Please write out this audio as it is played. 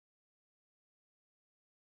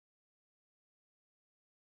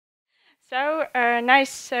So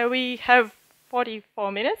nice. We have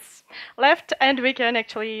 44 minutes left, and we can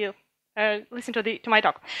actually listen to my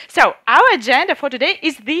talk. So our agenda for today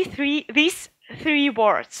is these three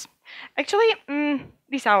words. Actually,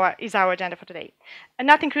 this is our agenda for today. And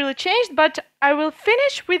nothing really changed, but I will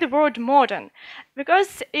finish with the word modern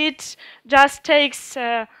because it just takes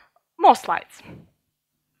more slides.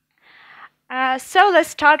 So let's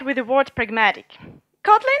start with the word pragmatic.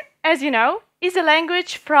 Kotlin, as you know, is a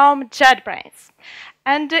language from JetBrains.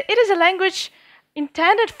 And it is a language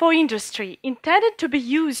intended for industry, intended to be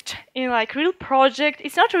used in like real project.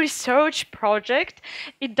 It's not a research project.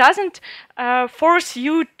 It doesn't force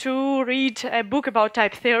you to read a book about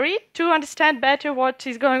type theory to understand better what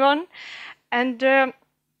is going on. And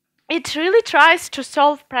it really tries to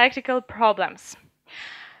solve practical problems.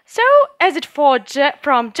 So, as it from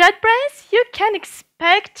JetBrains, you can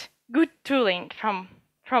expect good tooling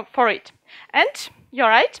for it. And you're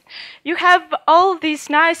right, you have all these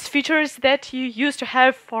nice features that you used to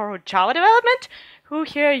have for Java development. Who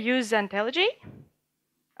here use Intellij?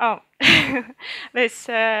 Oh, that's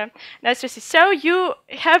nice to see. So you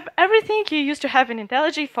have everything you used to have in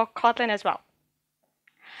Intellij for Kotlin as well.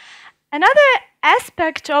 Another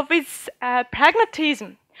aspect of its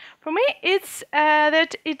pragmatism, for me, it's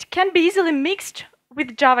that it can be easily mixed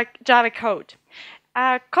with Java code.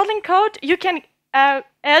 Kotlin code, you can add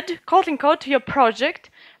Kotlin code to your project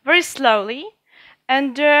very slowly,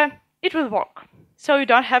 and it will work. So you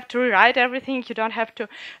don't have to rewrite everything. You don't have to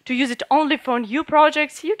use it only for new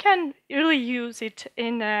projects. You can really use it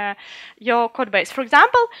in your code base. For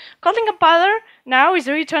example, Kotlin compiler now is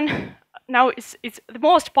written. Now it's the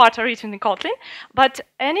most part are written in Kotlin, but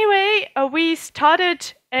anyway, we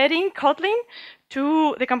started adding Kotlin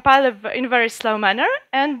to the compiler in a very slow manner,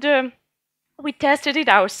 and we tested it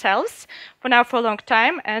ourselves for a long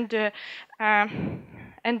time, and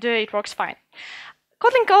it works fine.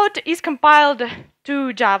 Kotlin code is compiled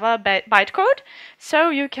to Java bytecode, so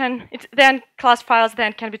you can then class files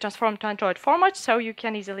then can be transformed to Android format, so you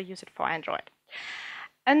can easily use it for Android.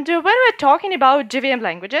 And when we're talking about JVM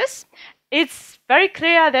languages, it's very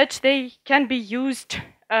clear that they can be used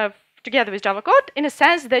together with Java code in a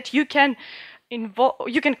sense that you can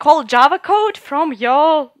call Java code from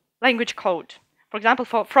your language code. For example,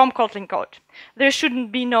 from Kotlin code, there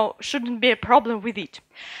shouldn't be a problem with it.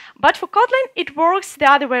 But for Kotlin, it works the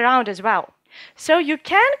other way around as well. So you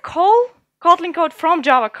can call Kotlin code from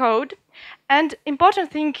Java code, and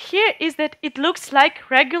important thing here is that it looks like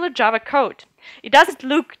regular Java code. It doesn't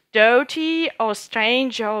look dirty or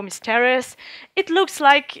strange or mysterious. It looks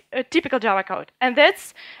like a typical Java code, and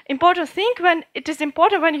that's important thing when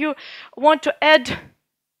you want to add.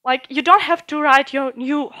 Like, you don't have to write your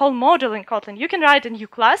new whole model in Kotlin. You can write a new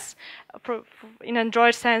class, in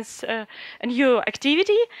Android sense, a new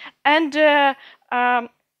activity, and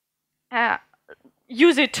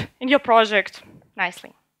use it in your project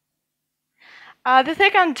nicely. The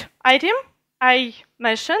second item I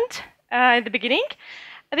mentioned at the beginning,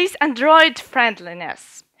 this Android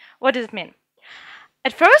friendliness. What does it mean?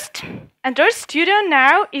 At first, Android Studio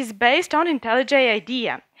now is based on Intellij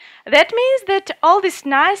Idea. That means that all this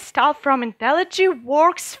nice stuff from Intellij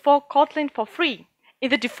works for Kotlin for free in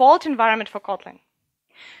the default environment for Kotlin.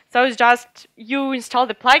 So it's just you install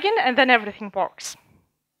the plugin and then everything works.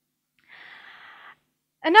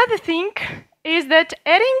 Another thing is that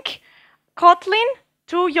adding Kotlin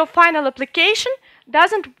to your final application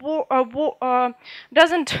doesn't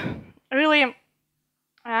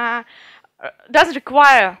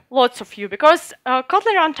require lots of you, because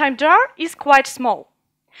Kotlin runtime jar is quite small.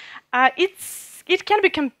 It can be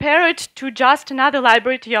compared to just another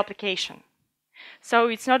library to your application. So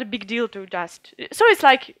it's not a big deal to just... So it's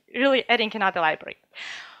like really adding another library.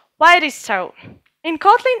 Why it is so? In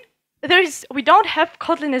Kotlin, we don't have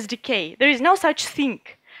Kotlin SDK. There is no such thing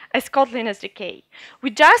as Kotlin SDK. We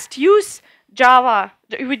just use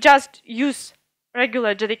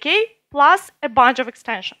regular JDK plus a bunch of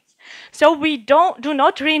extensions. So we do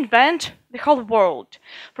not reinvent the whole world.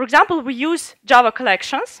 For example, we use Java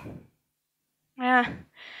collections, and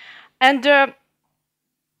the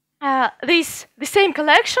same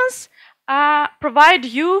collections provide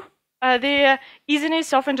you the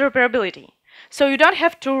easiness of interoperability. So you don't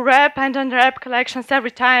have to wrap and unwrap collections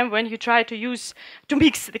every time when you try to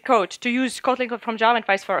mix the code, to use Kotlin code from Java and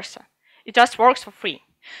vice versa. It just works for free.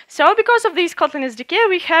 So because of this Kotlin SDK,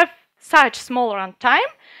 we have such small runtime.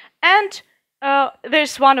 And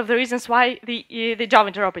there's one of the reasons why the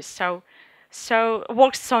Java interop is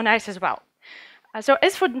works so nice as well. So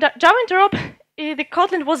as for Java interop, the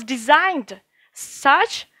Kotlin was designed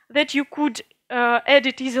such that you could add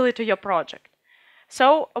it easily to your project.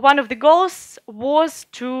 So one of the goals was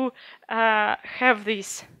to have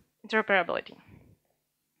this interoperability.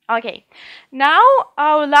 Okay, now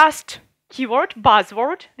our last keyword,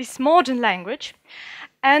 buzzword, this modern language.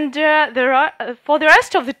 And for the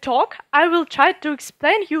rest of the talk, I will try to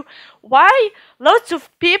explain you why lots of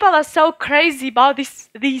people are so crazy about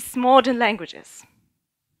these modern languages.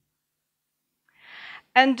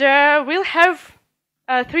 And we'll have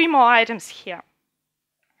 3 more items here.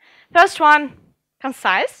 First one,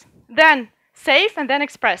 concise, then safe, and then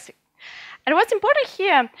expressive. And what's important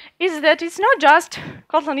here is that it's not just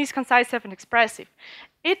Kotlin is concise, safe, and expressive.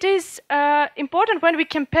 It is important when we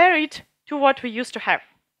compare it to what we used to have,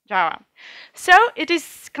 Java. So it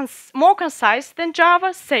is more concise than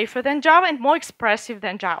Java, safer than Java, and more expressive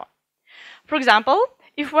than Java. For example,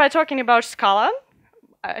 if we're talking about Scala,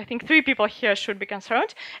 I think 3 people here should be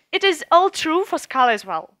concerned, it is all true for Scala as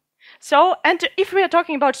well. So, and if we are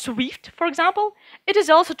talking about Swift, for example, it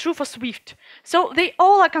is also true for Swift. So they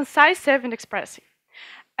all are concise, safe, and expressive.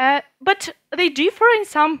 But they differ in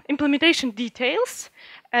some implementation details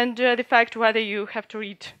and the fact whether you have to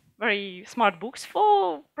read very smart books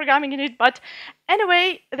for programming in it. But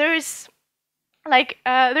anyway, there is like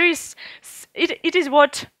it is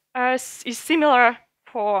what is similar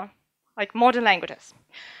for like modern languages.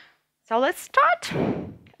 So let's start.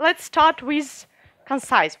 Let's start with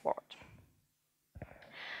concise word.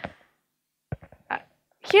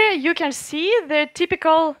 Here you can see the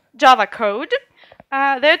typical Java code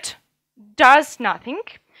that does nothing.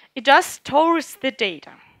 It just stores the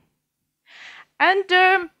data.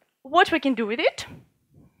 And what we can do with it?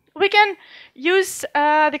 We can use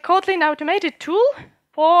the Kotlin automated tool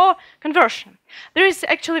for conversion. There is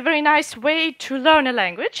actually a very nice way to learn a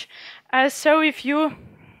language. So if you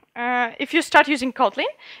start using Kotlin,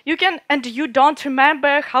 you can, and you don't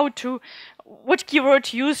remember what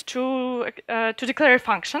keyword used to declare a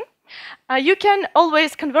function, you can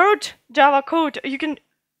always convert Java code.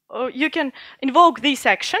 You can invoke this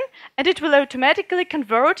action, and it will automatically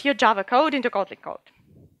convert your Java code into Kotlin code.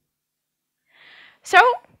 So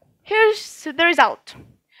here's the result.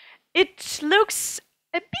 It looks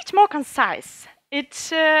a bit more concise.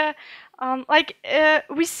 It's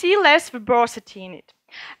we see less verbosity in it.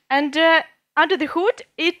 And under the hood,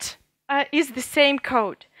 it is the same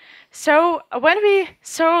code. So when we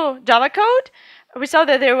saw Java code, we saw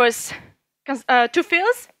that there was 2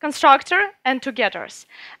 fields, constructor and 2 getters.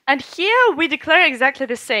 And here we declare exactly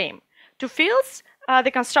the same. 2 fields,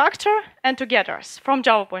 the constructor and 2 getters from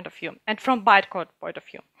Java point of view and from bytecode point of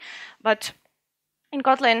view. But in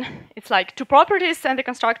Kotlin, it's like 2 properties and the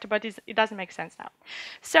constructor, but it doesn't make sense now.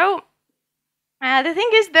 So the thing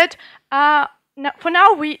is that for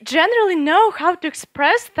now, we generally know how to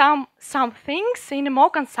express some things in a more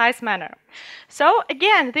concise manner. So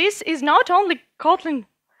again, this is not only Kotlin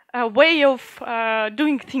way of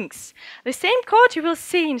doing things. The same code you will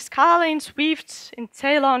see in Scala, in Swift, in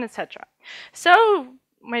Ceylon, etc. So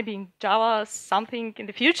maybe in Java, something in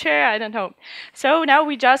the future, I don't know. So now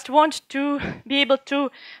we just want to be able to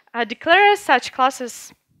declare such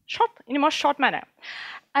classes in a more short manner.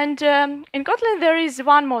 And in Kotlin, there is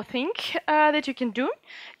one more thing that you can do.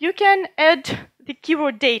 You can add the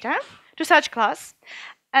keyword data to such class,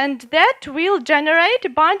 and that will generate a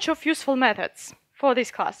bunch of useful methods for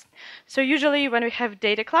this class. So usually when we have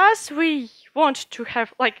data class, we want to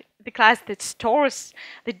have like the class that stores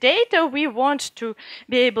the data. We want to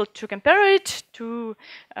be able to compare it to,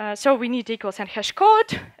 so we need equals and hash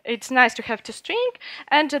code. It's nice to have toString,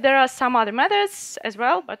 and there are some other methods as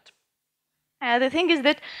well, but the thing is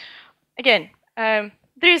that, again, there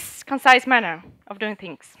is concise manner of doing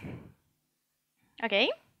things.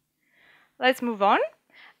 Okay, let's move on.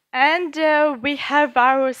 And we have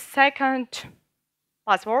our second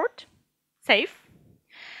buzzword, safe.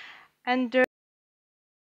 And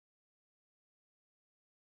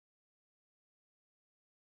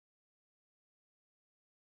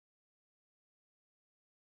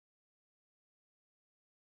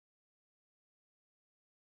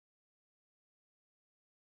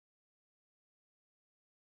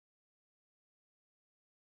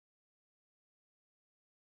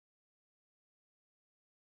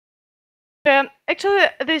actually,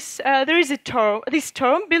 there is this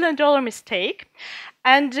term, billion-dollar mistake,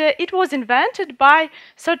 and it was invented by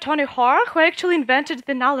Sir Tony Hoare, who actually invented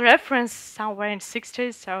the null reference somewhere in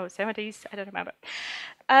 60s or 70s, I don't remember.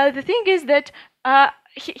 The thing is that how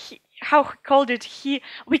he called it,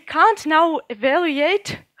 we can't now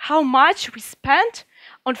evaluate how much we spent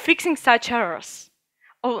on fixing such errors,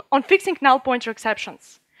 or on fixing null pointer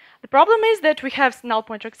exceptions. The problem is that we have null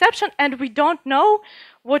pointer exception and we don't know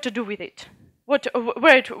what to do with it.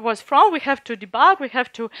 where it was from. We have to debug. We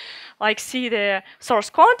have to like see the source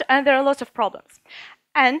code, and there are lots of problems.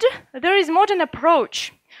 And there is modern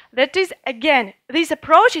approach. That is, again, this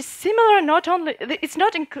approach is similar. Not only it's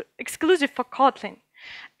not exclusive for Kotlin.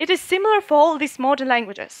 It is similar for all these modern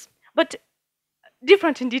languages, but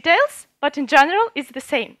different in details. But in general, it's the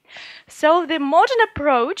same. So the modern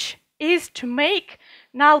approach is to make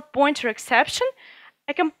null pointer exception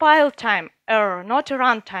a compile time error, not a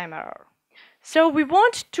runtime error. So we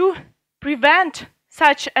want to prevent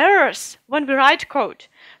such errors when we write code,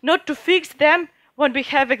 not to fix them when we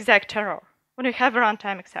have exact error, when we have a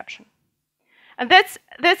runtime exception. And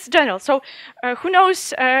that's general. So who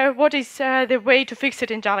knows what is the way to fix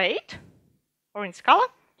it in Java 8 or in Scala?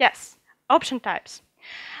 Yes, option types.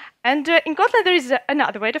 And in Kotlin there is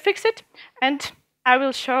another way to fix it, and I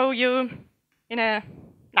will show you in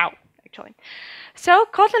now actually. So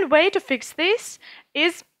Kotlin way to fix this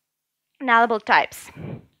is nullable types.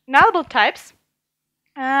 Nullable types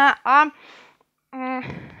are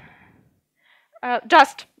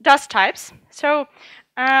just types. So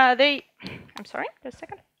I'm sorry, just a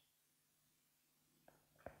second.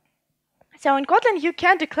 So in Kotlin you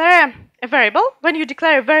can declare a variable. When you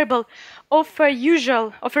declare a variable of a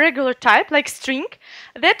regular type, like string,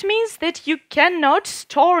 that means that you cannot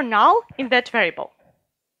store null in that variable.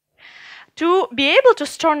 To be able to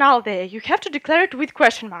store null there, you have to declare it with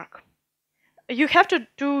question mark. You have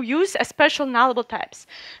to use a special nullable types.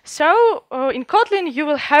 So in Kotlin you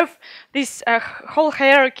will have this whole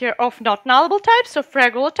hierarchy of not nullable types, of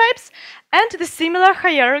regular types, and the similar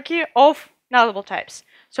hierarchy of nullable types.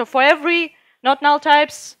 So for every not null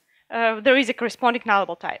types, there is a corresponding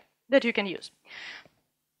nullable type that you can use.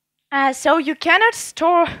 So you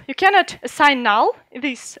cannot assign null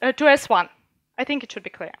this to S1. I think it should be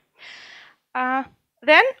clear.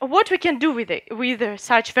 Then what we can do with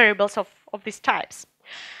such variables of these types?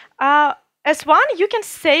 S1 you can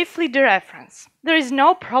safely dereference. There is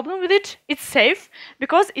no problem with it. It's safe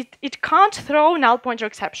because it can't throw null pointer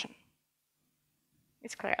exception.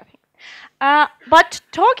 It's clear, I think. But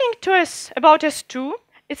talking to us about S2,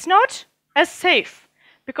 it's not as safe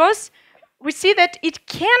because we see that it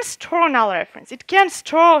can store null reference. It can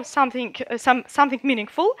store something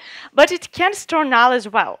meaningful, but it can store null as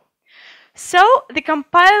well. So the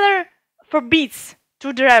compiler forbids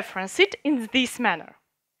to dereference it in this manner.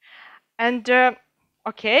 And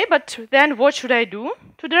okay, but then what should I do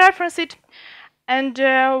to dereference it? And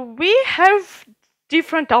we have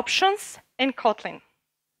different options in Kotlin.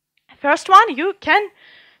 First one, you can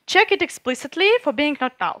check it explicitly for being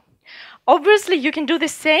not null. Obviously, you can do the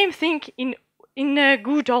same thing in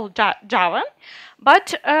good old Java,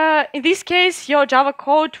 but in this case, your Java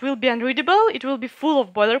code will be unreadable. It will be full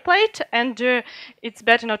of boilerplate, and it's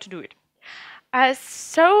better not to do it.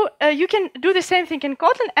 So you can do the same thing in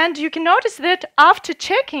Kotlin, and you can notice that after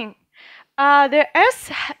checking, the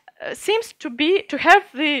S seems to have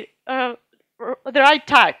the right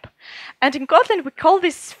type. And in Kotlin, we call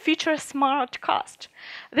this feature smart cast.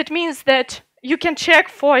 That means that you can check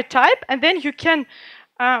for a type, and then you can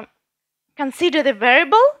consider the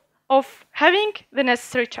variable of having the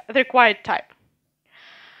necessary, the required type.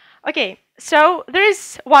 Okay, so there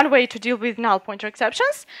is one way to deal with null pointer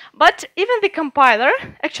exceptions, but even the compiler,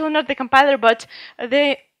 actually not the compiler, but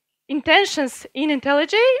the intentions in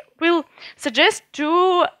IntelliJ will suggest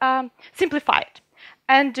to simplify it.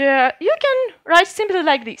 And you can write simply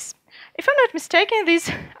like this. If I'm not mistaken, this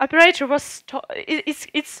operator was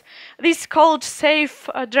it's this called safe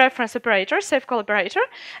dereference operator, safe call operator.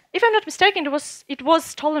 If I'm not mistaken, it was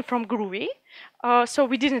stolen from Groovy, so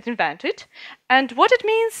we didn't invent it. And what it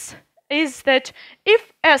means is that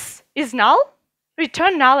if S is null,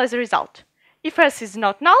 return null as a result. If S is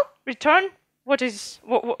not null, return what is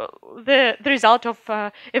the result of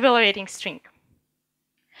evaluating string.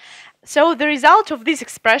 So the result of this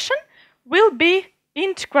expression will be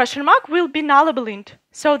int question mark will be nullable int.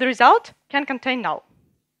 So the result can contain null.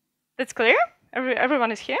 That's clear?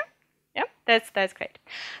 Everyone is here? Yeah, that's great.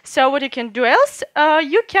 So what you can do else,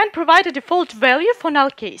 you can provide a default value for null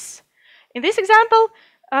case. In this example,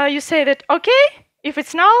 you say that, okay, if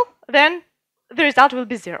it's null, then the result will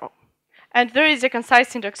be 0. And there is a concise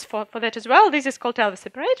syntax for that as well. This is called Elvis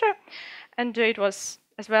operator, and it was,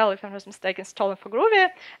 as well, if I'm not mistaken, stolen for Groovy,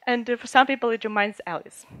 and for some people it reminds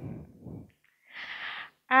Alice.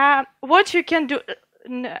 What you can do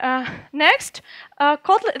next,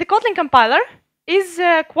 the Kotlin compiler is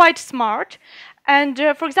quite smart, and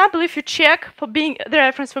for example, if you check for the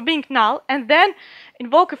reference for being null, and then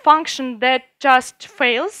invoke a function that just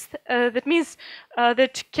fails, that means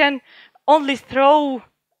that can only throw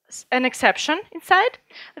an exception inside,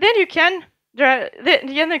 then you can then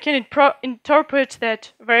you can interpret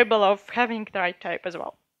that variable of having the right type as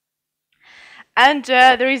well. And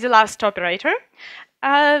there is the last operator.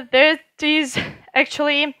 That is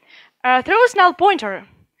actually throws null pointer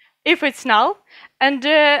if it's null, and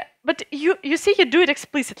but you see you do it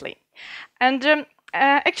explicitly. And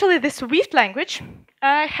actually, the Swift language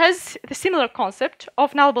has the similar concept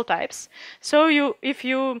of nullable types. So if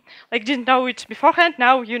you didn't know it beforehand,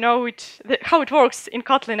 now you know how it works in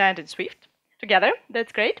Kotlin and in Swift together.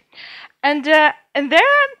 That's great. And there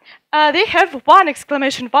they have one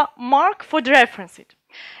exclamation mark for dereference it.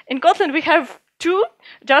 In Kotlin we have two,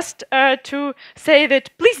 just to say that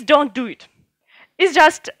please don't do it. It's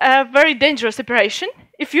just a very dangerous operation.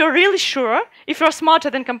 If you're really sure, if you're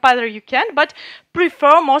smarter than compiler, you can, but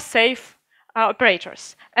prefer more safe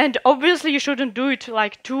operators. And obviously, you shouldn't do it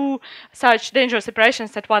like two such dangerous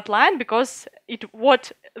operations at one line, because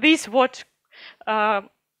this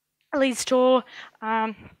leads to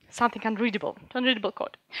something unreadable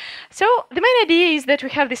code. So the main idea is that we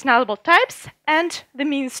have these nullable types and the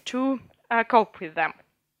means to cope with them.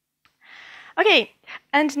 Okay,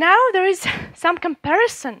 and now there is some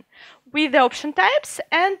comparison with the option types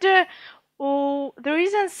and the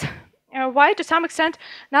reasons why, to some extent,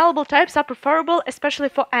 nullable types are preferable, especially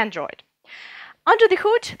for Android. Under the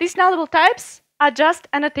hood, these nullable types are just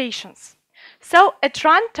annotations. So at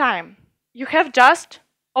runtime, you have just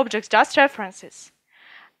objects, just references.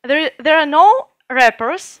 There are no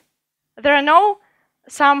wrappers. There are no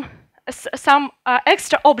some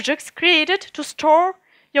extra objects created to store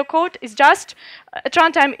your code. Is just at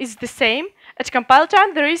runtime is the same. At compile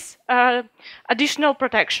time, there is additional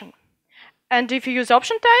protection. And if you use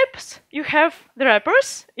option types, you have the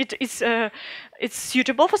wrappers. It's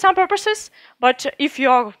suitable for some purposes, but if you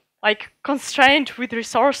are constrained with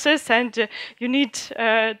resources and you need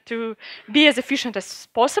to be as efficient as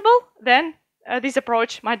possible, then this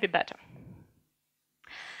approach might be better.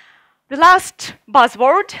 The last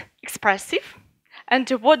buzzword, expressive. And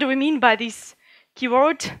what do we mean by this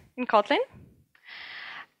keyword in Kotlin?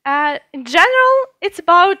 In general, it's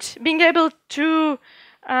about being able to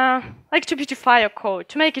to beautify your code,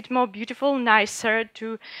 to make it more beautiful, nicer,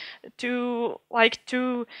 to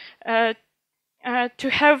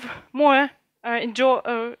have more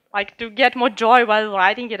to get more joy while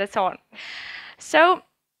writing it, and so on. So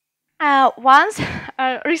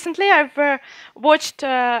recently I've watched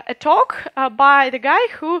a talk by the guy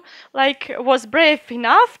who was brave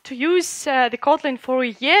enough to use the Kotlin for a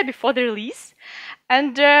year before the release,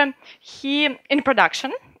 and he in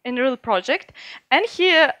production in a real project, and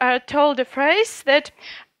he told a phrase that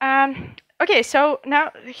okay, so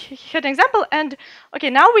now he had an example, and okay,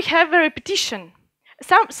 now we have a repetition,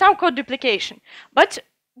 some code duplication, but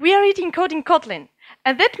we are writing code in Kotlin,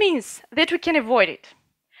 and that means that we can avoid it.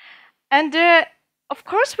 And of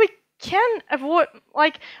course, we can avoid,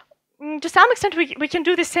 to some extent, we can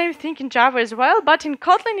do the same thing in Java as well, but in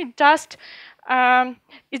Kotlin,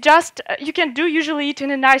 you can do usually it in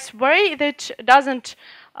a nice way that doesn't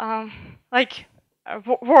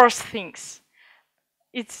worse things.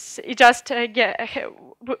 We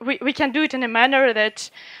can do it in a manner that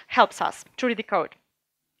helps us to read the code.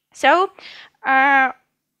 So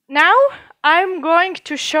now I'm going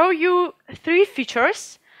to show you 3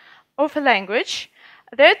 features of a language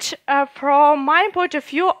that, from my point of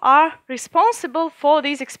view, are responsible for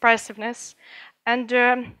this expressiveness. And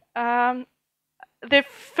the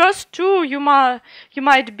first 2 you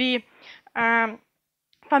might be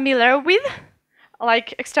familiar with,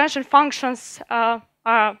 like extension functions.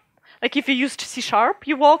 If you used C#,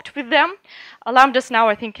 you worked with them. Lambdas now,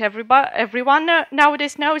 I think everyone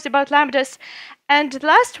nowadays knows about lambdas. And the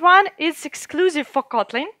last one is exclusive for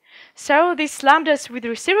Kotlin. So this lambdas with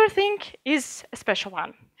receiver thing is a special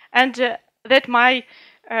one, and that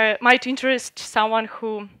might interest someone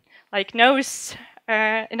who knows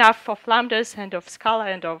enough of lambdas and of Scala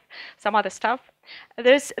and of some other stuff.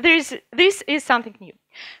 This is something new.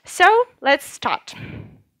 So let's start.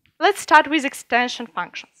 Let's start with extension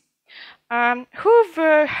functions. Who've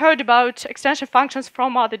heard about extension functions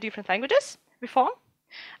from other different languages before?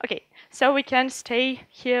 Okay, so we can stay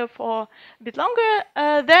here for a bit longer.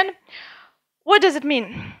 Then, what does it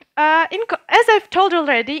mean? As I've told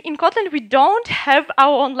already, in Kotlin we don't have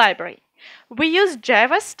our own library. We use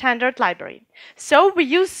Java's standard library. So we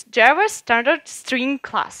use Java's standard string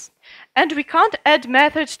class, and we can't add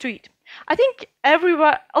methods to it. I think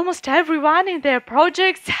almost everyone in their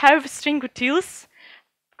projects have string utils,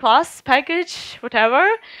 class, package,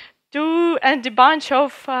 whatever, and a bunch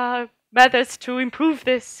of methods to improve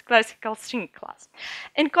this classical string class.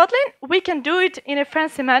 In Kotlin, we can do it in a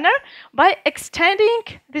fancy manner by extending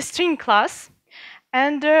the string class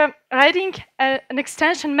and writing an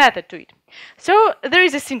extension method to it. So there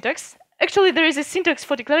is a syntax. Actually, there is a syntax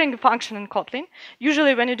for declaring a function in Kotlin.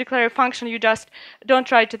 Usually, when you declare a function, you just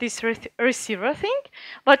don't write this receiver thing.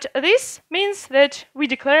 But this means that we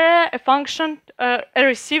declare a function, a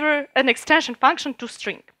receiver, an extension function to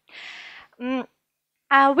string.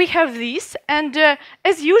 We have this, and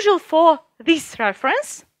as usual for this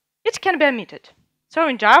reference, it can be omitted. So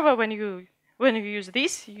in Java, when you use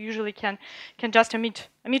this, you usually can just omit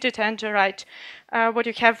it and write what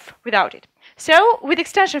you have without it. So with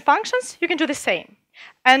extension functions, you can do the same.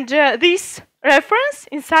 And this reference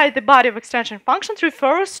inside the body of extension functions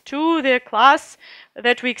refers to the class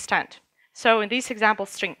that we extend. So in this example,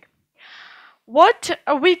 string. What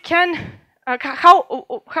we can,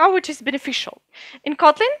 how it is beneficial. In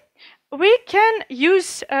Kotlin, we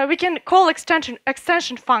can call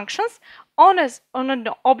extension functions on an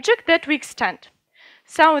object that we extend.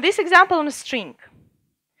 So in this example, on a string,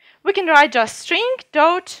 we can write just string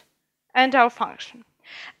dot and our function.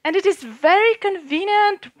 And it is very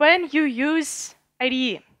convenient when you use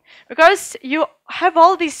IDE, because you have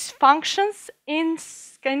all these functions in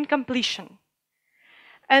completion.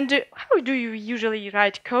 And how do you usually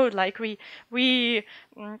write code? Like we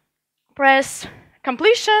press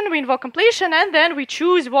completion, we invoke completion, and then we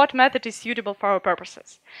choose what method is suitable for our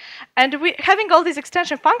purposes. And having all these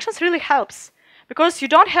extension functions really helps, because you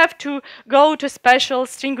don't have to go to a special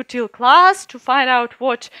string-util class to find out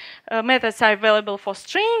what methods are available for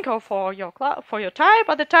string or for your type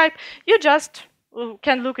or the type. You just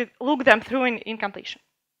can look them through in completion.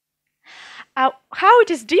 How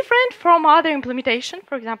it is different from other implementation,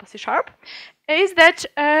 for example C#, is that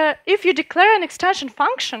if you declare an extension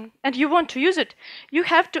function and you want to use it, you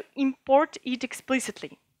have to import it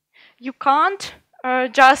explicitly. You can't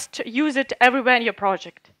just use it everywhere in your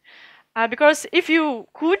project. Because if you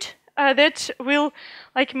could, that will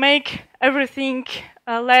make everything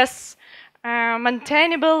less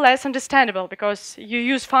maintainable, less understandable, because you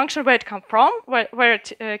use function where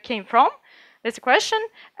it came from. That's the question,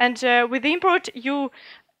 and with the import you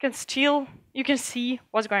can see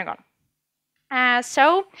what's going on. Then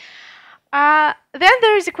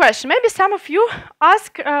there is a question. Maybe some of you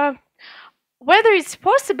ask whether it's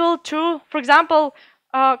possible to, for example,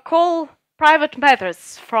 call private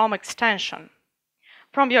methods from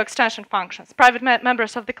your extension functions, private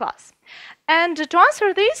members of the class. And to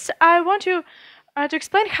answer this, I want you to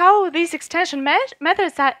explain how these extension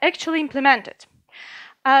methods are actually implemented.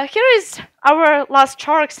 Here is our last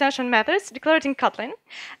char extension methods declared in Kotlin,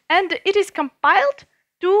 and it is compiled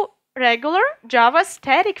to regular Java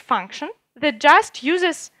static function that just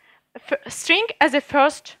uses string as a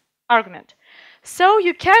first argument. So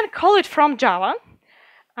you can call it from Java.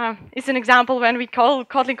 It's an example when we call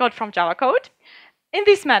Kotlin code from Java code in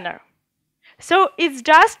this manner. So it's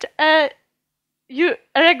just a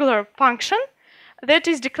regular function that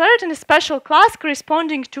is declared in a special class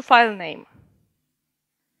corresponding to file name.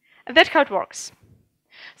 And that's how it works.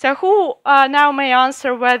 So who now may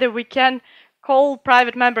answer whether we can call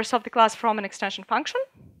private members of the class from an extension function?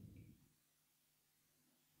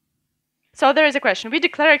 So there is a question. We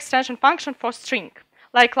declare extension function for string,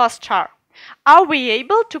 like class char. Are we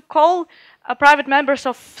able to call private members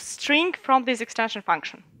of string from this extension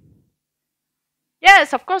function?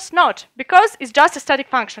 Yes, of course not, because it's just a static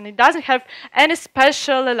function. It doesn't have any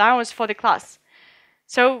special allowance for the class.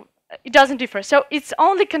 So it doesn't differ. So it's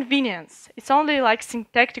only convenience. It's only like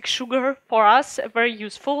syntactic sugar for us, very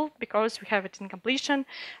useful because we have it in completion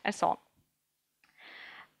and so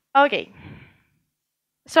on. Okay.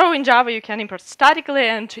 So in Java you can import statically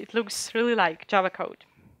and it looks really like Java code.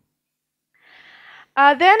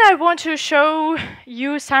 Then I want to show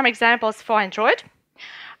you some examples for Android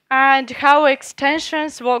and how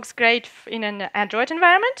extensions works great in an Android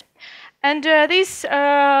environment. And this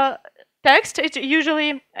text, it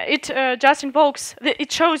just invokes,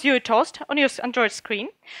 it shows you a toast on your Android screen.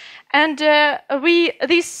 And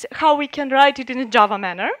how we can write it in a Java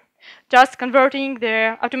manner, just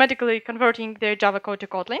automatically converting the Java code to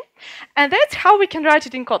Kotlin. And that's how we can write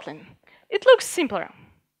it in Kotlin. It looks simpler.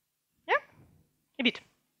 Yeah, a bit.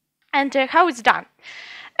 And how it's done.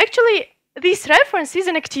 Actually, this reference is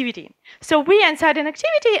an activity. So we inside an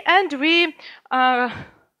activity and we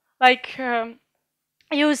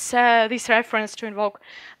use this reference to invoke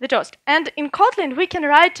the toast. And in Kotlin, we can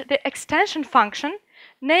write the extension function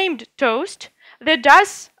named toast that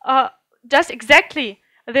does exactly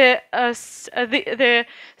the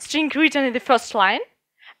string written in the first line.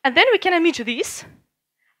 And then we can omit this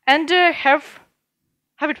and have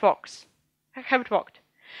it worked.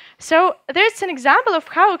 So there's an example of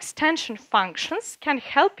how extension functions can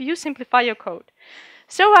help you simplify your code.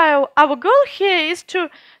 So our goal here is to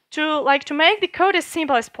make the code as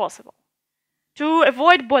simple as possible, to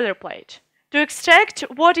avoid boilerplate, to extract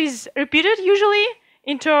what is repeated usually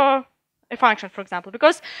into a function, for example,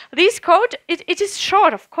 because this code, it is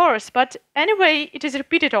short, of course, but anyway, it is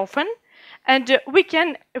repeated often, and we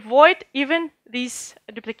can avoid even this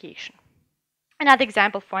duplication. Another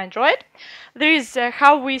example for Android, there is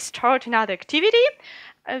how we start another activity.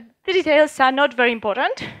 The details are not very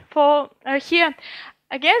important for here.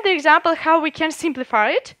 Again, the example how we can simplify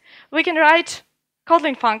it. We can write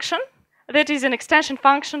Kotlin function that is an extension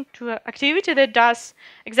function to an activity that does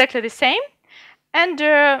exactly the same. And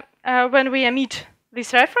when we emit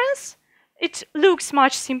this reference, it looks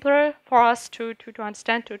much simpler for us to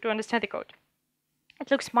understand the code. It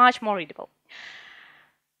looks much more readable.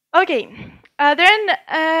 Okay, then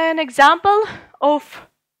an example of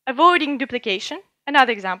avoiding duplication.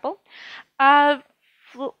 Another example.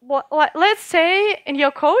 Let's say in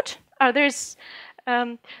your code, there's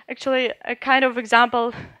actually a kind of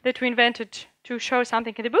example that we invented to show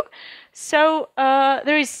something in the book. So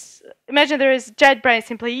imagine there is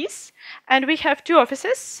JetBrains employees, and we have two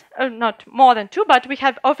offices, not more than two, but we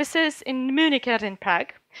have offices in Munich and in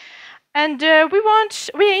Prague. And we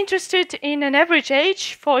are interested in an average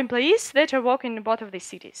age for employees that are working in both of these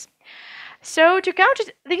cities. So to count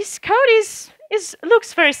it, this code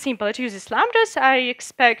looks very simple. It uses lambdas. I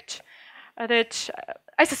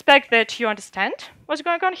suspect that you understand what's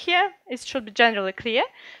going on here. It should be generally clear.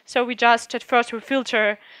 So we just at first we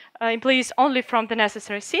filter employees only from the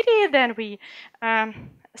necessary city. Then we're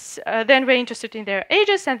interested in their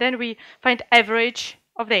ages, and then we find average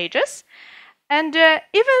of the ages. And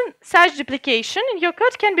even such duplication in your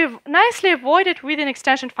code can be nicely avoided with an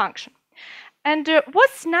extension function. And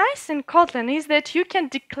what's nice in Kotlin is that you can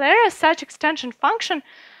declare such extension function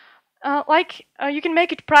you can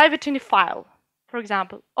make it private in a file, for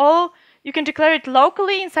example, or you can declare it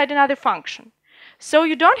locally inside another function. So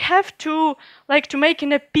you don't have to make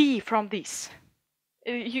an API from this.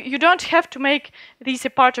 You don't have to make this a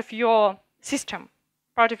part of your system,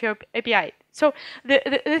 part of your API. So the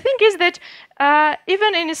thing is that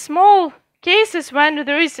even in small cases when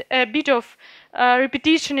there is a bit of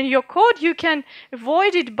repetition in your code, you can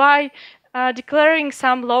avoid it by declaring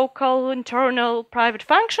some local internal private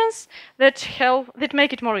functions that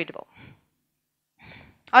make it more readable.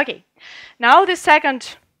 Okay, now the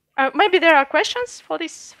second. Maybe there are questions for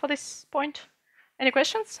this point. Any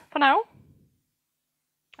questions for now?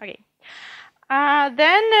 Okay.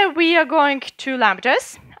 Then we are going to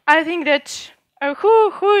lambdas. I think that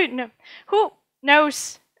who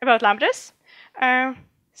knows about lambdas?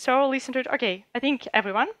 So listen to it. Okay, I think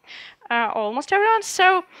everyone, almost everyone.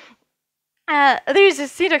 So there is a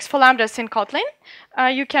syntax for lambdas in Kotlin.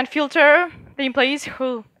 You can filter the employees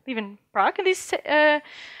who live in Prague. In this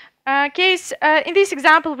case, in this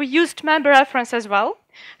example, we used member reference as well.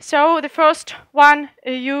 So the first one,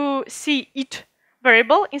 you see it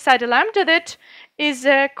variable inside a lambda. That is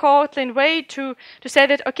a Kotlin way to say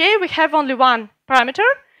that, okay, we have only one parameter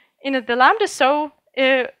in the lambda, so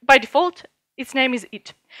by default, its name is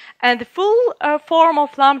it. And the full form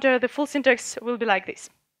of lambda, the full syntax will be like this.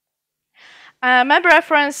 Member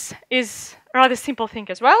reference is a rather simple thing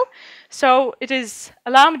as well. So it is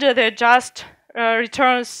a lambda that just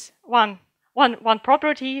returns one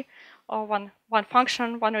property or one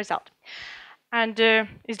function, one result. And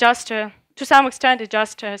it's just, to some extent, it's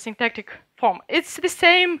just a syntactic form. It's the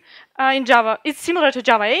same in Java. It's similar to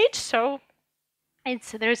Java 8, so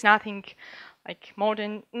there is nothing like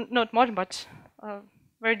modern, not modern, but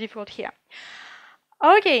very difficult here.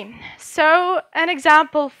 Okay, so an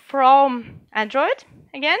example from Android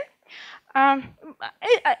again.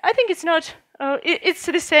 I think it's not. It's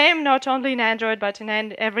the same not only in Android but in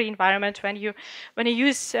every environment when you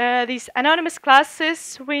use these anonymous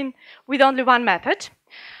classes with only one method.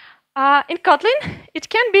 In Kotlin, it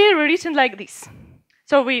can be rewritten like this.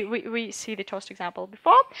 So we see the toast example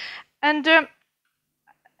before, and the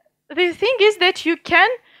thing is that you can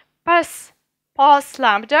pass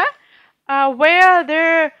lambda where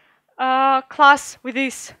their class with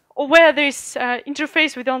this, or where this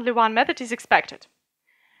interface with only one method is expected.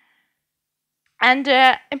 And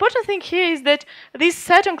important thing here is that this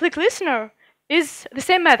setOnClickListener is the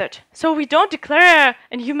same method. So we don't declare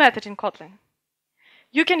a new method in Kotlin.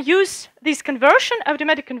 You can use this conversion,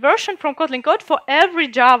 automatic conversion from Kotlin code for every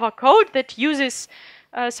Java code that uses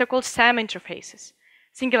so-called SAM interfaces,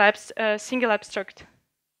 single abstract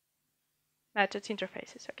methods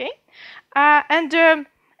interfaces. Okay, and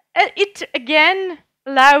it again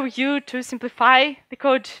allows you to simplify the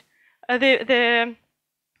code, the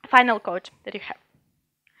final code that you have.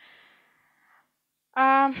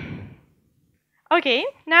 Okay,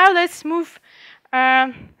 now let's move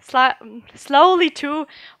slowly to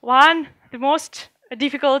the most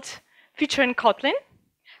difficult feature in Kotlin,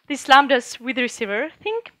 this lambdas with receiver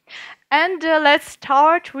thing. And let's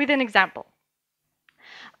start with an example.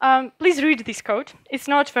 Please read this code. It's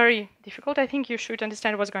not very difficult. I think you should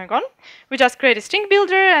understand what's going on. We just create a string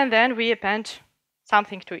builder and then we append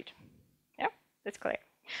something to it. Yeah, that's clear.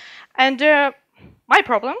 And my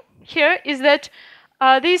problem here is that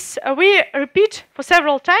we repeat for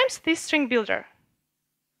several times this string builder,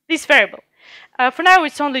 this variable. For now,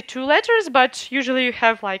 it's only 2 letters, but usually you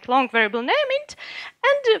have like long variable name int,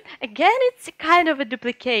 and again, it's a kind of a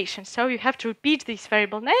duplication. So you have to repeat this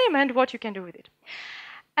variable name and what you can do with it.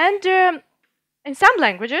 And in some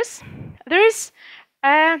languages, there is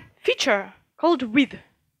a feature called with.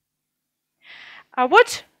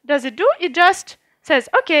 What does it do? It just says,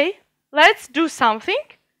 okay, let's do something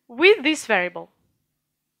with this variable.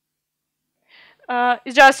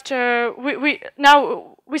 It's just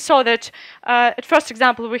we saw that at first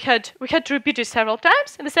example we had to repeat it several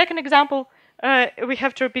times. In the second example, we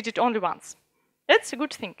have to repeat it only once. That's a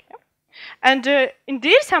good thing. Yeah? And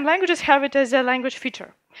indeed, some languages have it as a language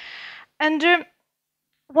feature. And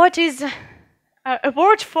what is a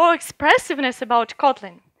word for expressiveness about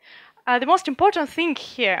Kotlin? The most important thing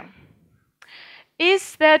here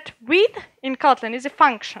is that with in Kotlin is a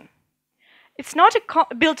function. It's not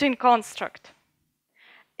a built-in construct.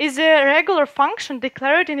 It's a regular function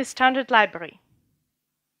declared in a standard library.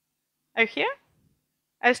 Are you here?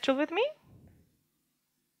 Are you still with me?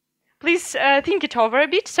 Please think it over a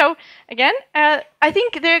bit. So again, I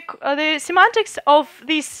think the semantics of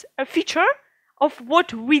this feature of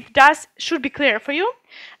what with does should be clear for you.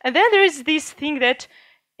 And then there is this thing that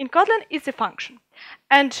in Kotlin is a function.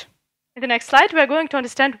 And in the next slide, we are going to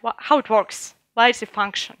understand how it works, why it's a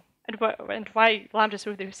function, and why lambdas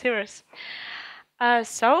with the receivers.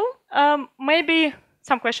 Maybe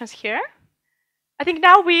some questions here. I think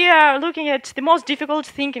now we are looking at the most difficult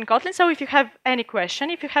thing in Kotlin. So if you have any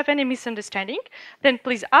question, if you have any misunderstanding, then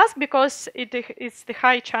please ask, because it's the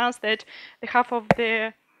high chance that the half of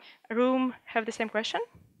the room have the same question.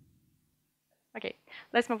 Okay,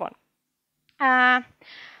 let's move on.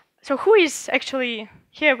 So who is actually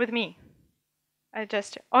here with me?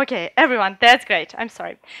 Okay, everyone, that's great. I'm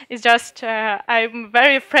sorry. It's just I'm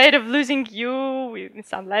very afraid of losing you with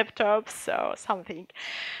some laptops or something.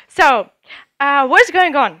 So what's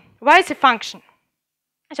going on? Why is a function?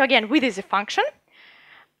 So again, with is a function.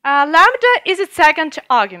 Lambda is its second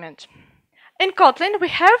argument. In Kotlin, we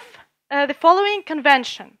have the following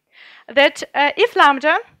convention, that if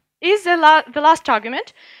lambda is the last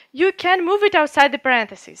argument, you can move it outside the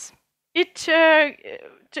parentheses. It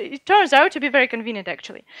turns out to be very convenient,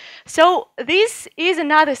 actually. So this is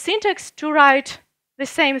another syntax to write the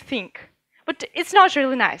same thing, but it's not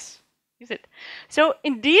really nice, is it? So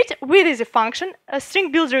indeed, with is a function. A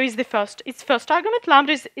string builder is its first argument.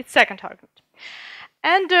 Lambda is its second argument.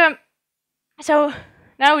 And so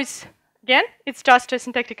now it's just a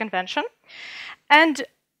syntactic convention, and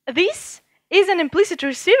this is an implicit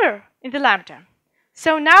receiver in the lambda.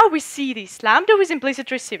 So now we see this lambda with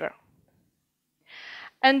implicit receiver.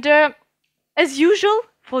 And as usual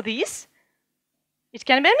for this, it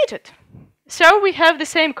can be omitted. So we have the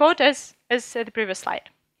same code as the previous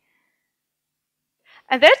slide.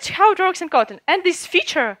 And that's how it works in Kotlin. And this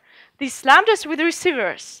feature, these lambdas with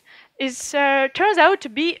receivers, turns out to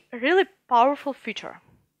be a really powerful feature.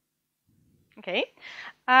 Okay,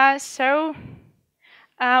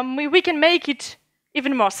 we can make it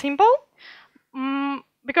even more simple.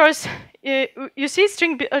 Because you see,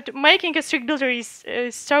 making a string builder is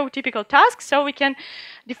so typical task. So we can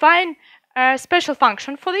define a special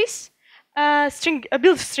function for this, a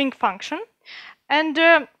build string function, and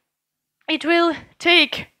it will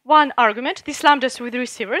take one argument, this lambdas with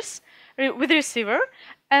receiver,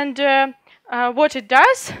 and what it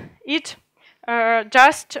does, it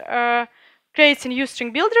just creates a new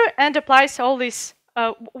string builder and applies all this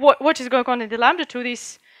what is going on in the lambda to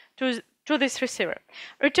this receiver.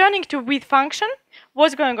 Returning to with function,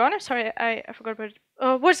 what's going on? I'm sorry, I forgot about it.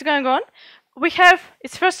 What's going on? We have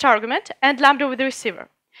its first argument and lambda with the receiver.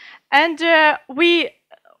 And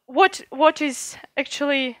what does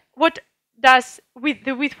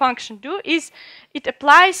the with function do is it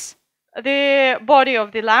applies the body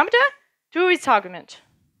of the lambda to its argument.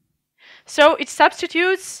 So it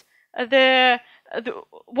substitutes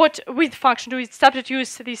what with function do, it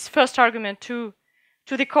substitutes this first argument to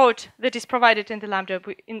to the code that is provided in the Lambda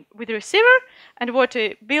with the receiver. And what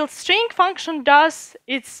a build string function does,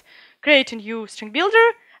 it's create a new string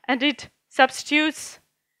builder, and it substitutes,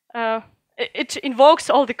 it invokes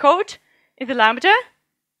all the code in the Lambda,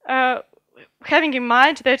 having in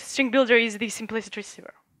mind that string builder is the implicit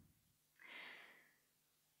receiver.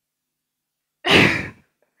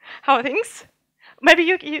 How are things? Maybe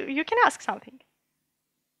you can ask something.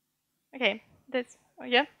 Okay, that's,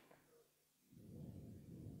 yeah.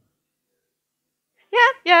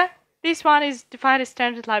 Yeah, this one is defined as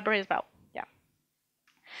standard library as well. Yeah.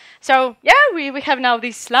 So yeah, we have now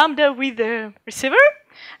this Lambda with the receiver,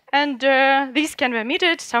 and this can be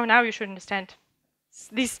emitted. So now you should understand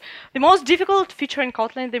this, the most difficult feature in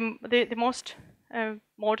Kotlin, the most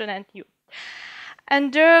modern and new.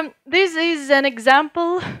 And this is an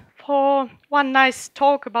example for one nice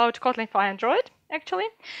talk about Kotlin for Android, actually.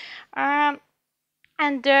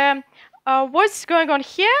 What's going on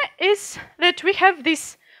here is that we have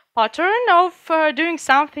this pattern of doing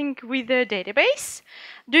something with the database,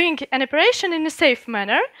 doing an operation in a safe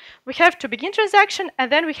manner. We have to begin transaction,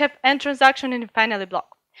 and then we have end transaction in the finally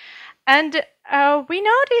block. And we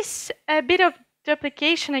notice a bit of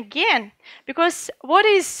duplication again, because what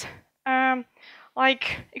is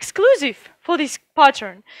like exclusive for this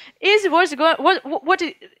pattern is what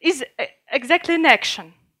is exactly an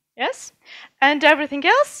action, yes, and everything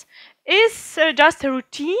else is just a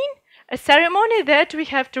routine, a ceremony that we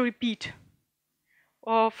have to repeat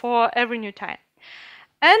for every new time.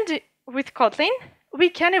 And with Kotlin, we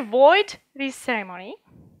can avoid this ceremony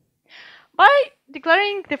by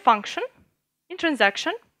declaring the function in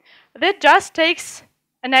transaction that just takes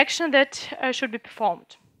an action that should be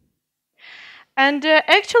performed. And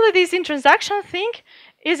actually, this in transaction thing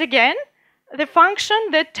is again the function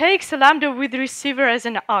that takes a Lambda with the receiver as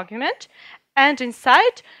an argument, and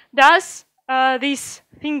inside does these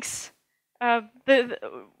things.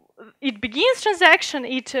 It begins transaction,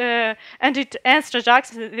 and it ends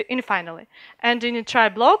transaction in finally. And in a try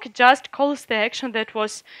block, it just calls the action that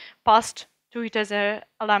was passed to it as a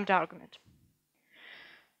Lambda argument.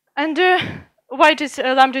 And why it is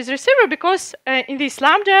Lambda is receiver? Because in this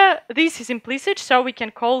Lambda, this is implicit, so we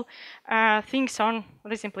can call things on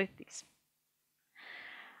these implicit things.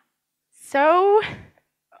 So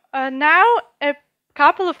now a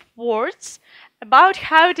couple of words about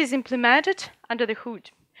how it is implemented under the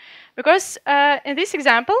hood. Because in this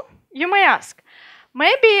example, you may ask,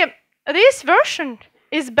 maybe this version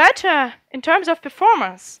is better in terms of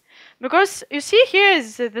performance. Because you see here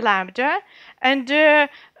is the Lambda, and the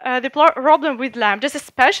problem with Lambdas,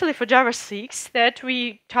 especially for Java 6, that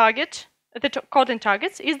we target, that Kotlin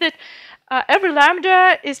targets, is that every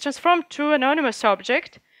Lambda is transformed to an anonymous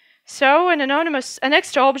object. So an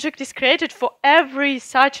extra object is created for every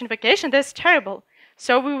such invocation. That's terrible.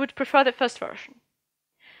 So we would prefer the first version.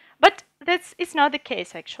 But it's not the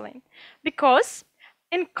case, actually. Because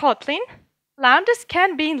in Kotlin, Lambdas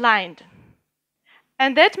can be inlined.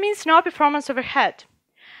 And that means no performance overhead.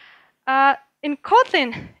 In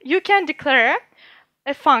Kotlin, you can declare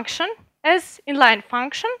a function as inline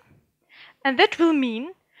function, and that will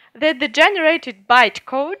mean that the generated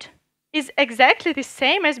bytecode is exactly the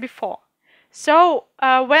same as before. So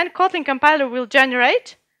when Kotlin compiler will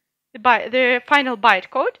generate the final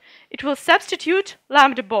bytecode, it will substitute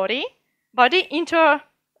Lambda body into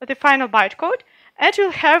the final bytecode, and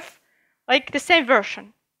you'll have like the same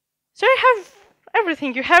version. So you have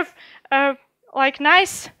everything. You have like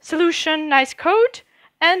nice solution, nice code,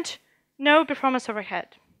 and no performance overhead.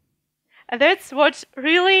 And that's what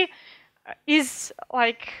really is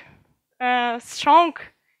like strong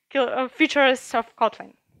features of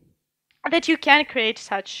Kotlin, that you can create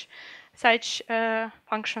such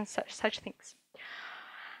functions, such things.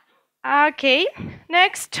 Okay,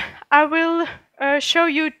 next I will show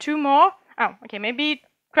you two more. Oh, okay, maybe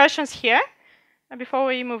questions here before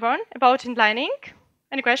we move on about inlining.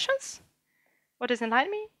 Any questions? What does inline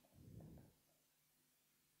mean?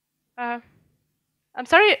 I'm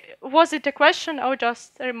sorry, was it a question or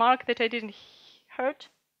just a remark that I didn't heard?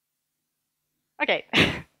 Okay,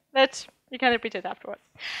 that you can repeat it afterwards.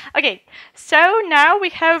 Okay, so now we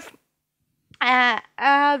have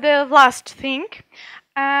the last thing,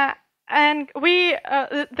 and we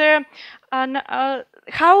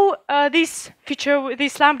how this feature,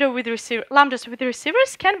 this Lambdas with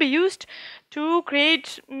receivers, can be used to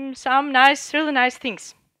create some really nice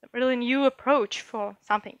things, a really new approach for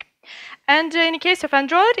something. And in the case of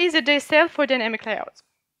Android, is a DSL for dynamic layouts.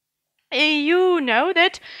 You know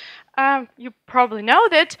that. You probably know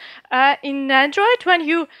that in Android, when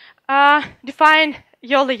you define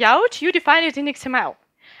your layout, you define it in XML.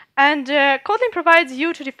 And Kotlin provides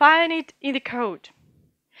you to define it in the code.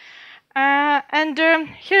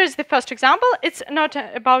 Here's the first example. It's not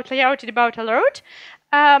about layout, it's about alert.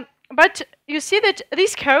 But you see that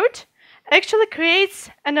this code actually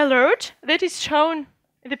creates an alert that is shown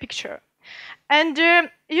in the picture. And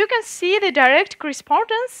you can see the direct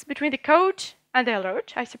correspondence between the code and the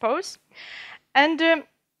alert, I suppose. And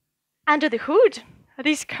under the hood,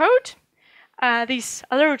 this code, this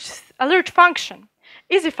alert function,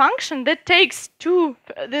 is a function that takes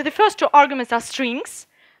the first two arguments are strings,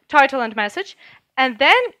 title and message, and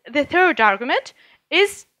then the third argument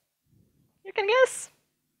is, you can guess,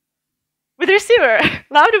 with receiver,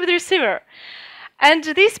 loud with receiver. And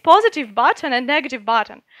this positive button and negative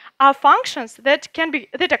button are functions that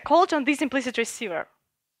are called on this implicit receiver.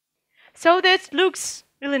 So that looks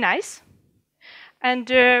really nice and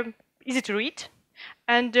easy to read,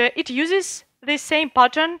 and it uses the same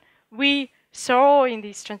pattern we saw in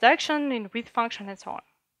this transaction, in with function, and so on.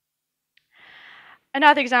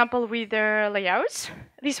 Another example with layouts.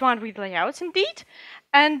 This one with layouts indeed,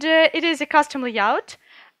 and it is a custom layout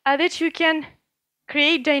that you can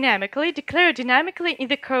create dynamically, declare dynamically in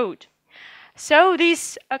the code. So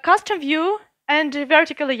this custom view and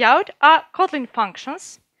vertical layout are Kotlin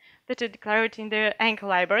functions that are declared in the Anchor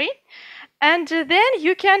library, and then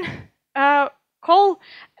you can call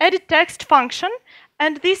edit text function,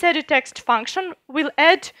 and this edit text function will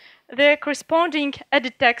add the corresponding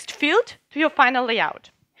edit text field to your final layout.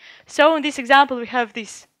 So in this example, we have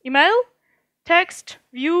this email, text,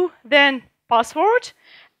 view, then password,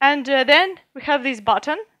 and then we have this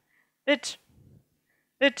button that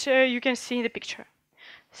you can see in the picture.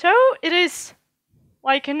 So it is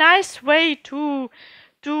like a nice way to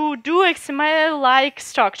do XML-like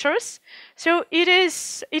structures. So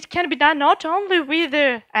it can be done not only with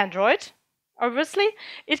Android. Obviously,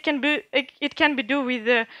 it can be done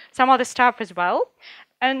with some other stuff as well,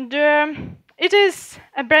 and it is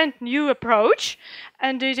a brand new approach,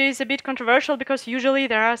 and it is a bit controversial because usually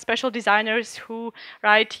there are special designers who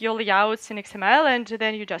write your layouts in XML and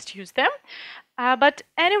then you just use them. But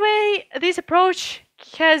anyway, this approach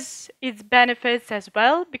has its benefits as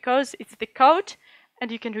well because it's the code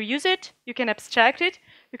and you can reuse it, you can abstract it,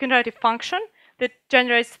 you can write a function that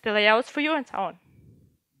generates the layouts for you, and so on.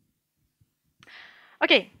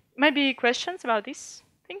 Okay, maybe questions about this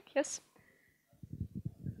thing? Yes?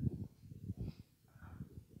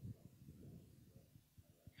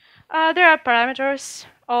 There are parameters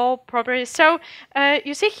or properties. So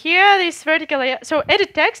you see here this vertical layout. So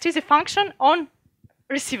edit text is a function on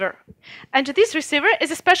receiver. And this receiver is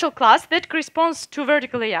a special class that corresponds to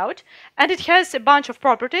vertical layout. And it has a bunch of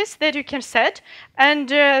properties that you can set. And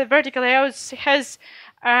vertical layouts has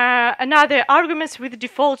another arguments with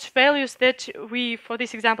default values that we, for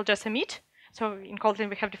this example, just emit. So in Kotlin,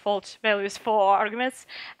 we have default values for arguments.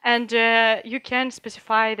 And you can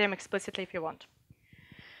specify them explicitly if you want.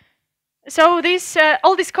 So this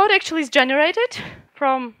all this code actually is generated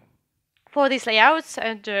for these layouts,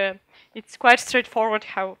 and it's quite straightforward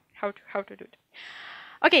how to do it.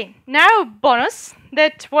 Okay, now bonus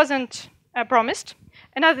that wasn't promised.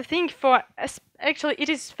 Another thing actually it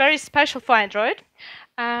is very special for Android,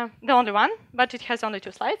 the only one, but it has only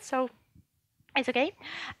 2 slides, so it's okay.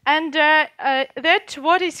 And that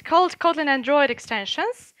what is called Kotlin Android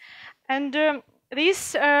extensions, and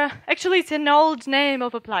this actually it's an old name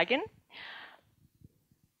of a plugin.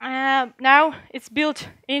 Now it's built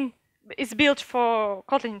for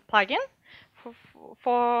Kotlin plugin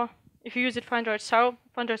for if you use it for Android, so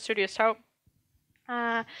for Android Studio. So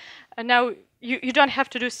now you don't have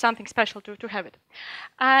to do something special to have it.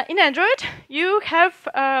 In Android, you have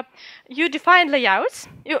you define layouts.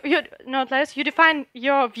 You define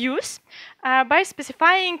your views by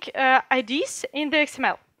specifying IDs in the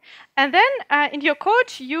XML. And then in your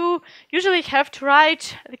code, you usually have to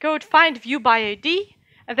write the code findViewById,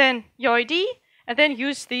 and then your ID, and then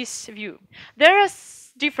use this view. There are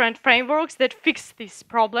different frameworks that fix this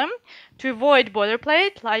problem to avoid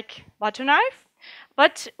boilerplate, like Butterknife.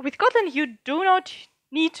 But with Kotlin, you do not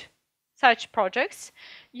need such projects.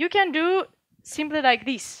 You can do simply like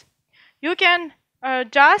this. You can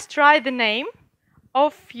just write the name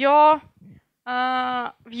of your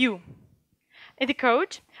view in the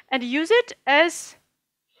code and use it as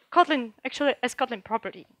Kotlin, actually as Kotlin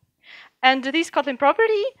property. And this Kotlin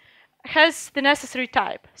property has the necessary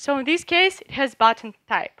type. So in this case, it has button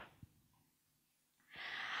type.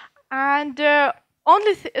 And the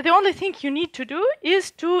only thing you need to do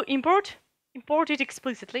is to import it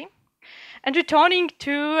explicitly, and returning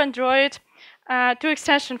to Android to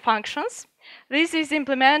extension functions. This is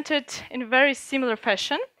implemented in a very similar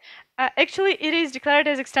fashion. Actually, it is declared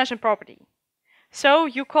as extension property. So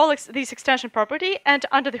you call this extension property, and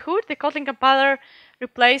under the hood, the Kotlin compiler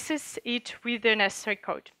replaces it with the necessary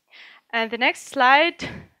code. And the next slide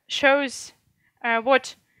shows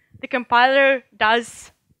what the compiler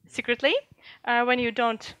does secretly when you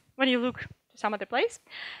look to some other place.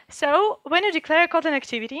 So when you declare a Kotlin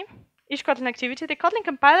activity, each Kotlin activity, the Kotlin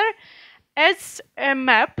compiler adds a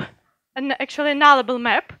map, actually a nullable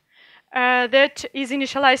map, that is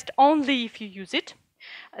initialized only if you use it,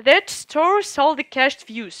 that stores all the cached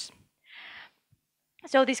views.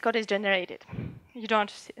 So this code is generated. You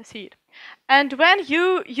don't see it. And when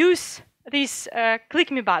you use this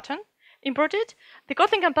click me button imported, the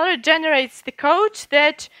Kotlin compiler generates the code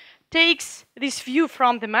that takes this view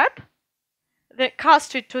from the map, that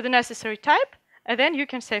casts it to the necessary type, and then you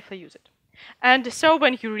can safely use it. And so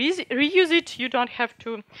when you reuse it, you don't have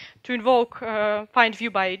to invoke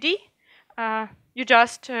findViewById. You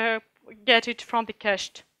just get it from the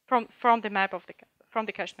cached from the map of from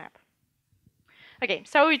the cached map. Okay,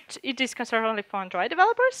 so it is concerned only for Android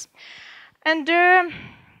developers. And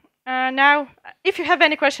now, if you have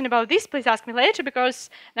any question about this, please ask me later, because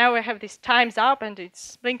now I have this time's up and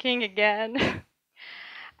it's blinking again.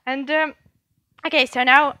 And okay, so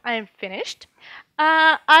now I'm finished.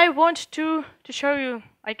 I want to show you,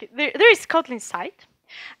 like, there is Kotlin site,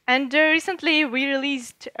 and recently we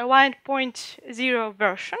released a 1.0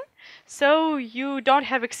 version, so you don't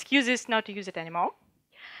have excuses not to use it anymore.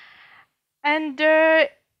 And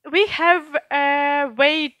we have a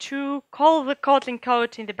way to call the Kotlin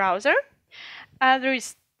code in the browser. There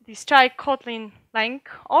is this try Kotlin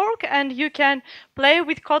lang.org, and you can play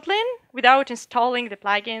with Kotlin without installing the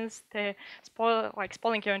plugins,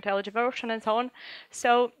 spoiling your IntelliJ version and so on.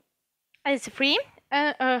 So it's free.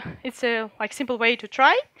 It's a simple way to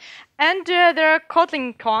try. And there are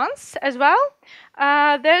Kotlin cons as well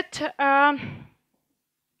that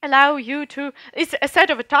allow you to, it's a set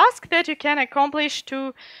of a task that you can accomplish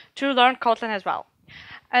to learn Kotlin as well.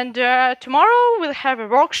 And tomorrow we'll have a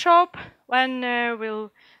workshop when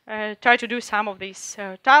we'll try to do some of these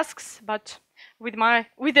tasks, but with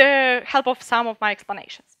the help of some of my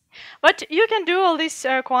explanations. But you can do all these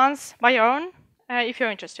quants by your own if you're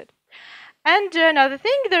interested. And another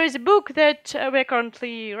thing, there is a book that we're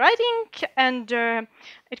currently writing, and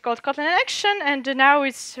it's called Kotlin in Action, and now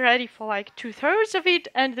it's ready for like 2/3 of it,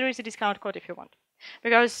 and there is a discount code if you want.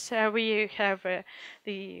 Because we have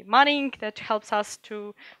the money that helps us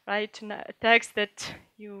to write a text that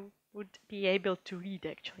you would be able to read,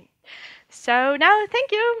 actually. So now,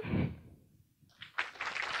 thank you.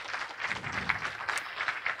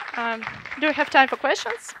 Do we have time for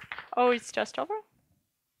questions? Oh, it's just over?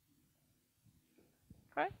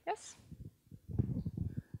 Right, yes?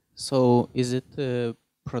 So is it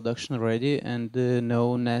production ready and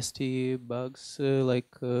no nasty bugs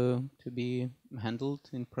to be handled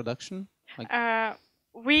in production? I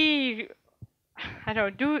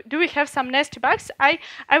don't know. Do we have some nasty bugs? I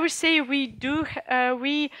would say we do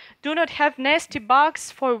not have nasty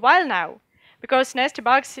bugs for a while now, because nasty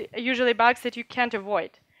bugs are usually bugs that you can't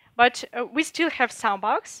avoid. But we still have some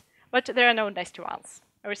bugs, but there are no nasty ones.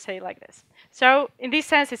 I would say like this. So in this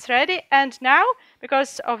sense, it's ready, and now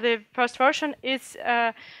because of the first version, it's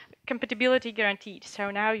compatibility guaranteed.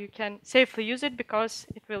 So now you can safely use it because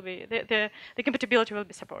it will be the compatibility will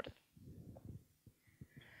be supported.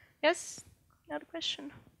 Yes, another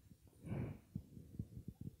question.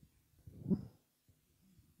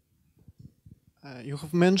 You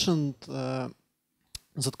have mentioned that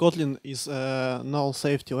Kotlin is a null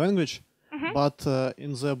safety language, but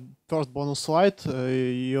in the first bonus slide,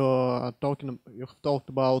 you have talked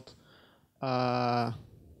about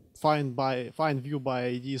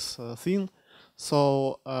findViewById's thing.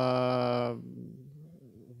 So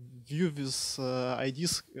view with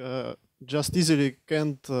IDs just easily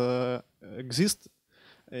can't exist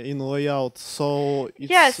in layout, so it's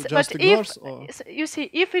yes, just but ignores, you see,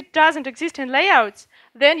 if it doesn't exist in layouts,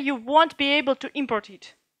 then you won't be able to import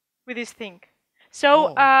it with this thing.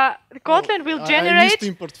 So Kotlin will generate. I missed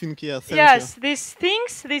import thing, yeah, yes, these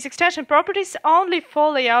things, these extension properties, only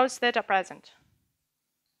for layouts that are present.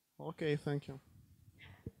 Okay, thank you.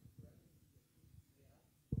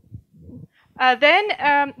 Then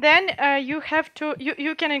you have to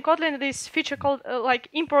you can in Kotlin this feature called like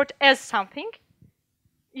import as something.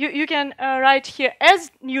 You can write here as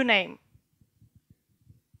new name.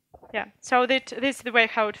 Yeah, so this is the way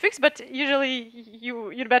how it fixed, but usually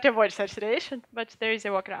you'd better avoid such situation, but there is a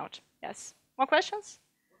workaround. Yes. More questions?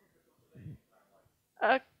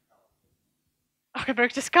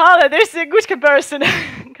 Compared to Scala, there's a good comparison.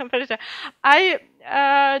 Competitor.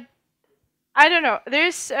 I don't know.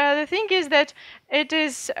 There's the thing is that it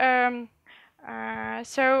is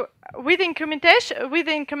so with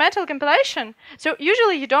incremental compilation. So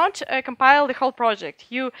usually you don't compile the whole project.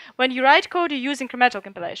 When you write code, you use incremental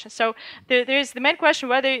compilation. So there's the main question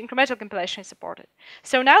whether incremental compilation is supported.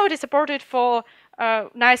 So now it is supported for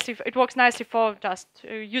nicely. It works nicely for just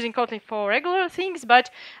using Kotlin for regular things,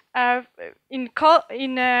 but in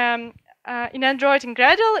Android in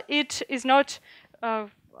Gradle, it is not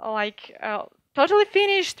totally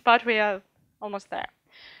finished, but we are almost there.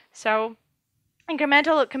 So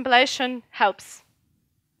incremental compilation helps.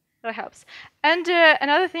 That helps. And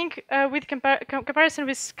another thing with comparison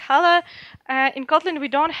with Scala, in Kotlin we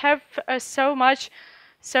don't have so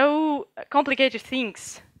complicated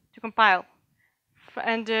things to compile,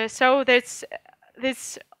 and so there's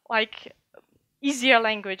this like easier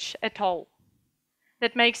language at all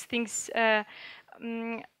that makes things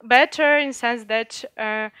better in the sense that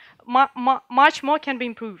much more can be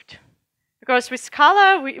improved. Because with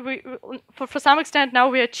Scala, for some extent now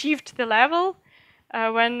we achieved the level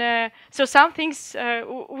so some things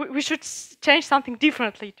we should change something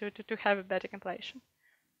differently to have a better compilation.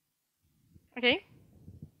 Okay.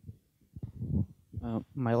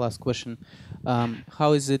 My last question: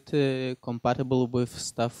 how is it compatible with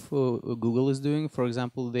stuff Google is doing? For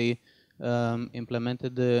example, they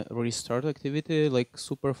implemented the restart activity, like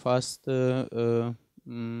super fast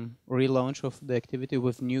relaunch of the activity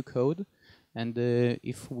with new code. And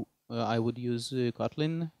if I would use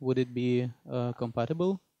Kotlin, would it be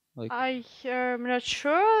compatible? Like, I'm not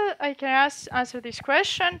sure I can answer this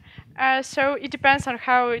question. So it depends on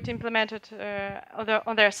how it implemented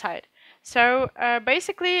on their side. So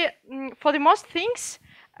basically, for the most things,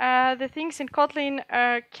 the things in Kotlin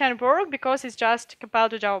can work because it's just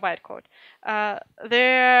compiled to Java bytecode.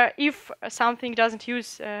 If something doesn't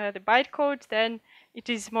use the bytecode, then it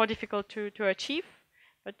is more difficult to achieve.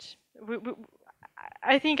 But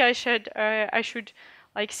I think I should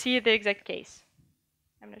like see the exact case.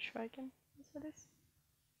 I'm not sure I can answer this.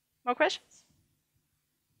 More questions?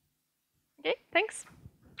 Okay, thanks.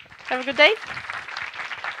 Have a good day.